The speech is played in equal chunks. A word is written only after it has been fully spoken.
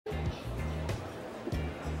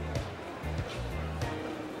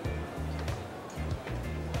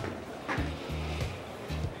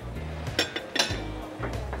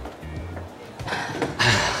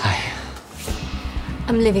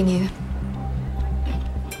I'm leaving you.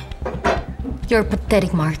 You're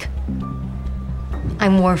pathetic, Mark.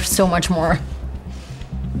 I'm worth so much more.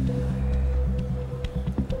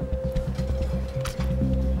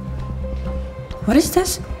 What is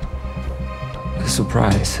this? A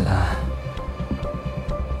surprise.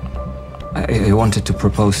 I wanted to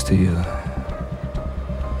propose to you,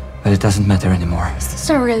 but it doesn't matter anymore. Is this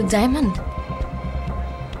a real diamond?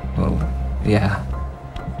 Well, yeah.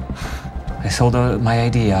 I sold my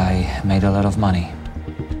idea. I made a lot of money.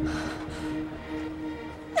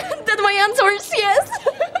 That my answer is yes.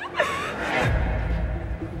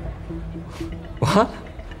 What?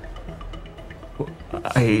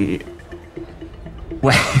 Wait.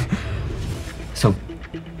 So,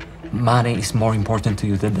 money is more important to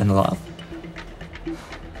you than love?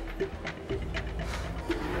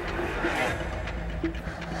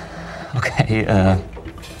 Okay,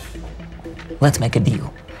 let's make a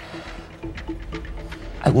deal.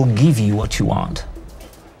 I will give you what you want,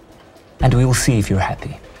 and we will see if you're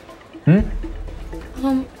happy.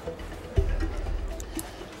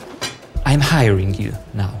 I'm hiring you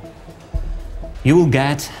now. You will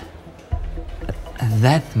get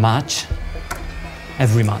that much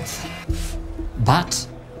every month. But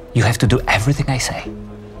you have to do everything I say.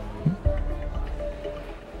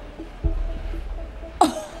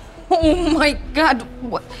 Oh my God,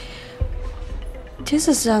 what? This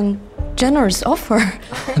is a generous offer.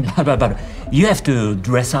 But you have to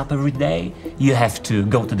dress up every day, you have to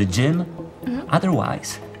go to the gym,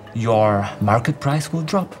 otherwise your market price will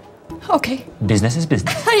drop. Okay. Business is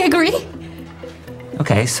business. I agree.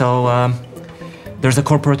 Okay, so there's a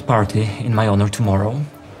corporate party in my honor tomorrow.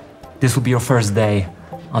 This will be your first day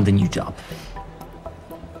on the new job.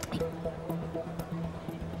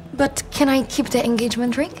 But can I keep the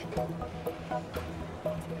engagement ring?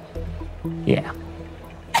 Yeah.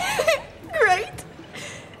 Great.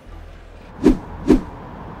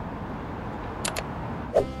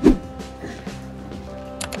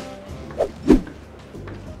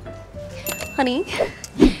 Honey,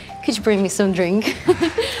 could you bring me some drink?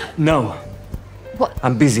 No. What?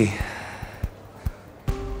 I'm busy.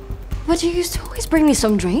 But you used to always bring me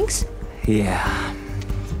some drinks. Yeah,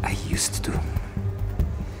 I used to.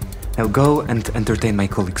 Now go and entertain my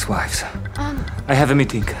colleagues' wives. I have a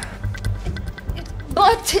meeting.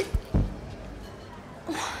 But...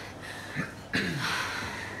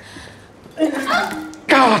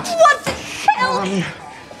 God! What the hell?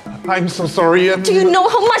 I'm so sorry. Do you know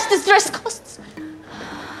how much this dress costs?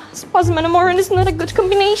 Spasm and Amorin is not a good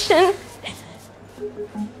combination.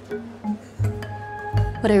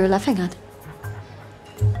 What are you laughing at?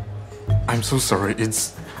 I'm so sorry.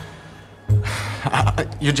 It's...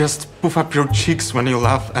 you just puff up your cheeks when you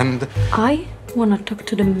laugh and... I wanna talk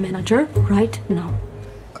to the manager right now.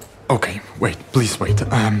 Okay, wait, please wait.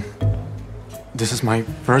 This is my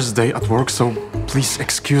first day at work, so please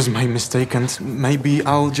excuse my mistake and maybe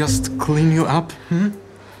I'll just clean you up,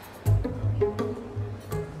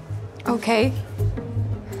 Okay.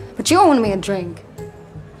 But you owe me a drink.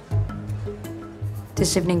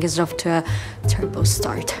 This evening is off to a terrible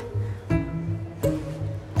start.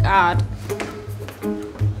 God.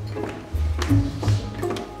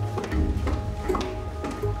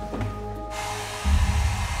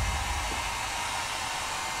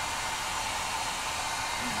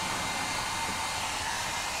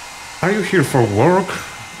 Are you here for work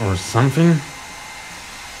or something?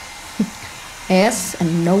 Yes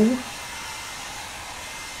and no.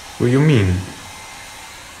 What do you mean?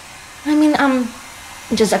 I mean, I'm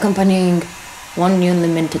just accompanying one new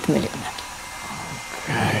limited millionaire.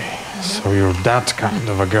 Okay, so you're that kind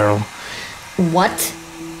of a girl. What?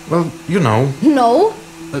 Well, you know. No.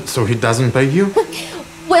 So he doesn't pay you?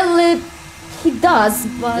 Well, he does,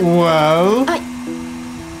 but... Well...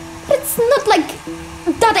 It's not like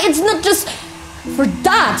that. It's not just for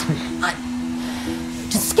that.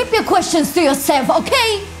 Just keep your questions to yourself,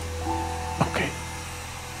 okay? Okay.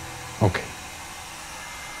 Okay.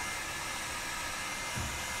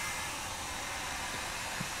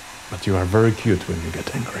 But you are very cute when you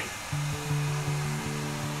get angry.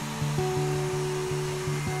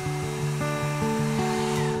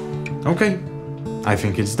 Okay. I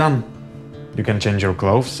think it's done. You can change your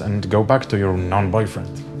clothes and go back to your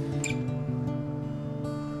non-boyfriend.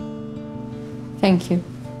 Thank you.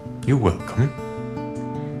 You're welcome.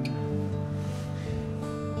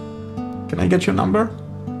 Can I get your number?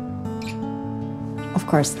 Of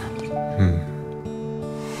course not.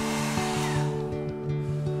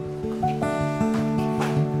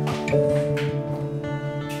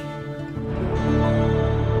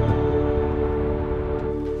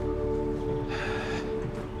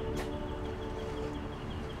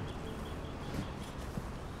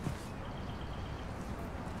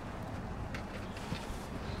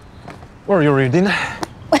 What are you reading?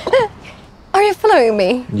 Are you following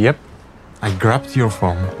me? Yep. I grabbed your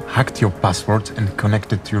phone, hacked your password, and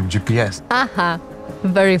connected to your GPS. Aha.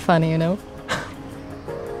 Very funny, you know.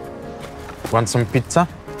 Want some pizza?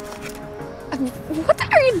 What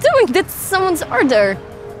are you doing? That's someone's order.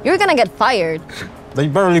 You're gonna get fired. They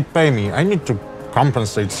barely pay me. I need to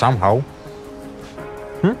compensate somehow.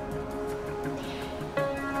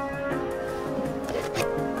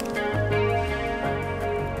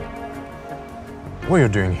 What are you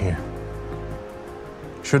doing here?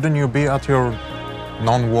 Shouldn't you be at your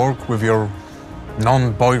non-work with your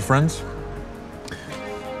non-boyfriends?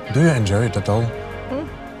 Do you enjoy it at all?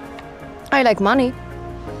 I like money.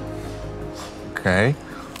 Okay.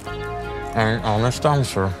 An honest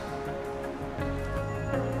answer.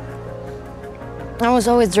 I was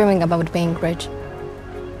always dreaming about being rich.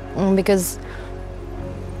 Because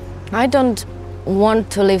I don't want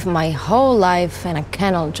to live my whole life in a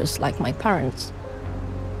kennel just like my parents.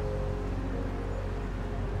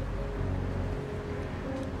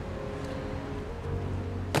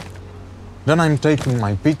 Then I'm taking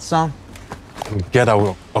my pizza and get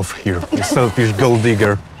out of here, you selfish gold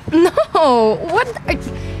digger. No, what?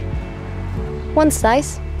 One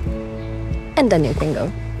slice, and then you can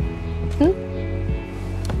go.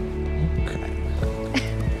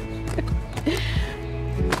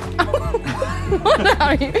 What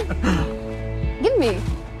are you? Give me.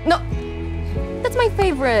 No, that's my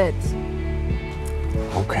favorite.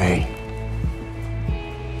 Okay.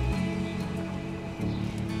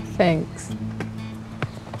 Thanks.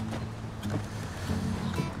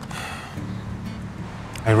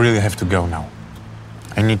 I really have to go now.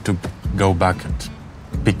 I need to go back and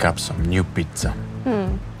pick up some new pizza.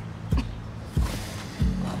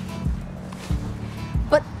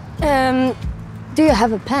 But, do you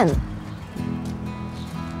have a pen?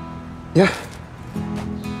 Yeah.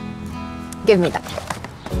 Give me that.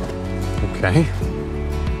 Okay.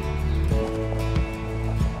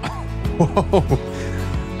 Whoa.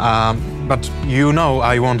 But you know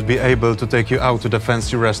I won't be able to take you out to the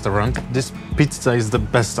fancy restaurant. This pizza is the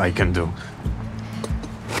best I can do.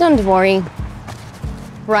 Don't worry.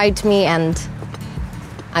 Write me and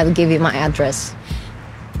I'll give you my address.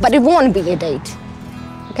 But it won't be a date.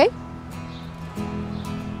 Okay?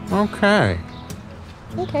 Okay.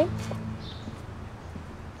 Okay.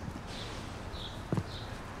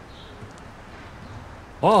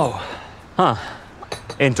 Oh, huh.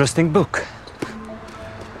 Interesting book.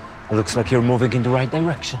 Looks like you're moving in the right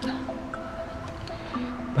direction.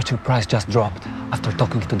 But your price just dropped after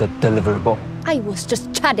talking to the delivery boy. I was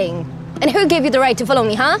just chatting. And who gave you the right to follow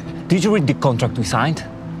me, huh? Did you read the contract we signed?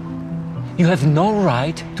 You have no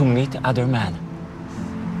right to meet other men.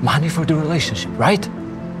 Money for the relationship, right?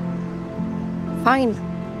 Fine.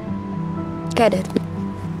 Get it.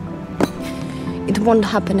 It won't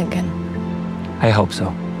happen again. I hope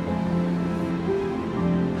so.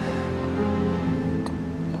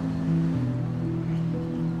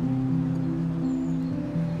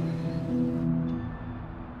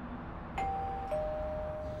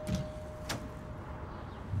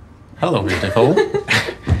 Hello, beautiful.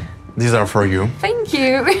 These are for you. Thank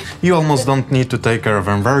you. You almost don't need to take care of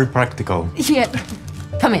them. Very practical. Yeah.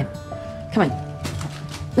 Come in. Come in.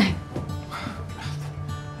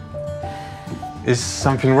 Is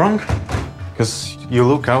something wrong? Because you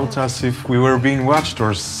look out as if we were being watched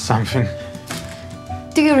or something.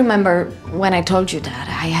 Do you remember when I told you that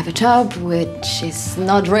I have a job, which is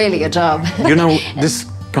not really a job? You know, this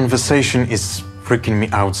conversation is freaking me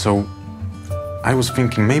out, so I was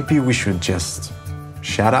thinking maybe we should just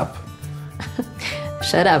shut up.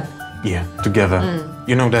 Shut up. Yeah, together.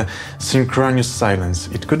 You know, the synchronous silence.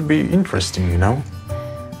 It could be interesting, you know?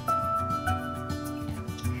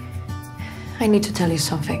 I need to tell you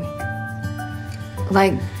something.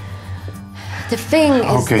 Like, the thing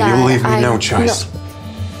is Okay, that you leave me no No. choice.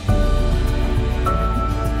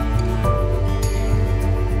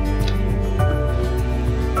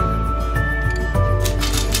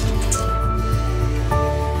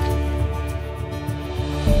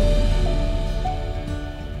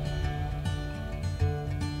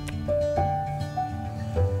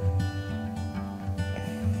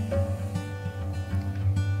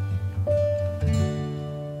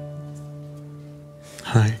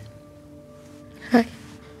 Hi. Hi.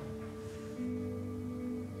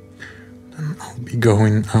 Then I'll be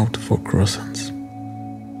going out for croissants.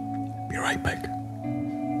 Be right back.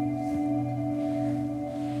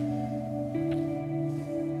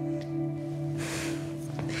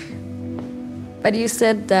 But you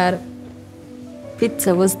said that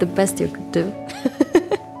pizza was the best you could do.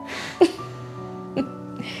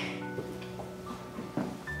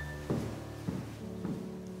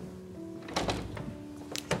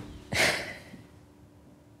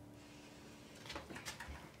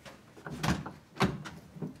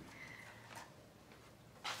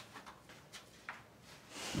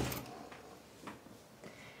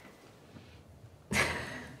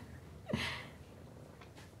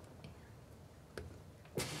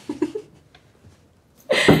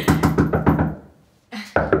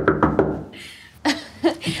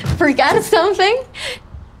 forgot something?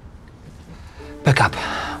 Back up.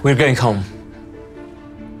 We're going home.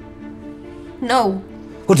 No.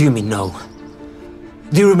 What do you mean, no?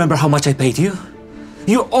 Do you remember how much I paid you?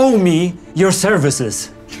 You owe me your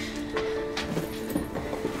services.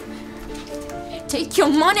 Take your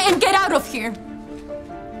money and get out of here.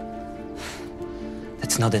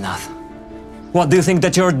 That's not enough. What, do you think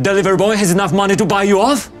that your delivery boy has enough money to buy you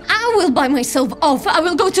off? I will buy myself off. I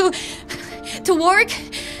will go to work.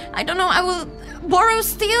 I don't know, I will borrow,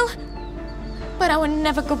 steal. But I will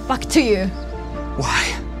never go back to you.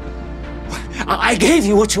 Why? I gave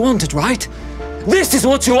you what you wanted, right? This is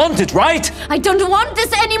what you wanted, right? I don't want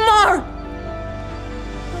this anymore!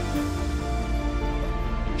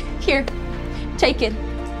 Here, take it.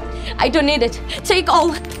 I don't need it. Take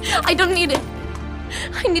all. I don't need it.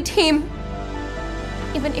 I need him.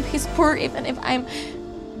 Even if he's poor, even if I'm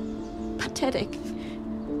pathetic.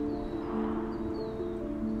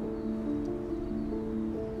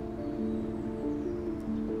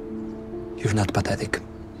 You're not pathetic.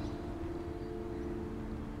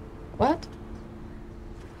 What?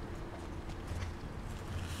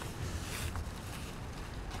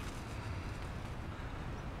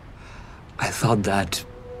 I thought that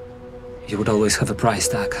you would always have a price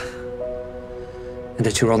tag. And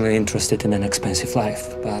that you're only interested in an expensive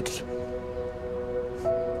life, but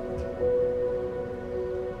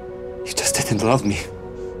you just didn't love me.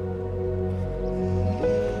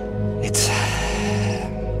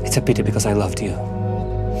 It's a pity because I loved you.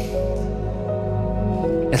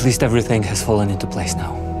 At least everything has fallen into place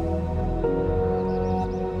now.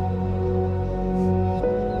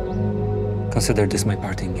 Consider this my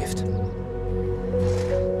parting gift.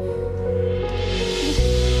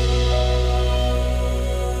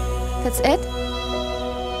 That's it?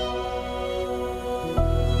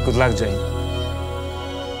 Good luck, Jane.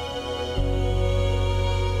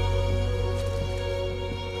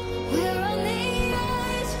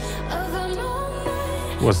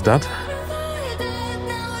 What's that?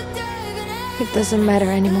 It doesn't matter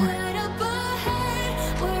anymore.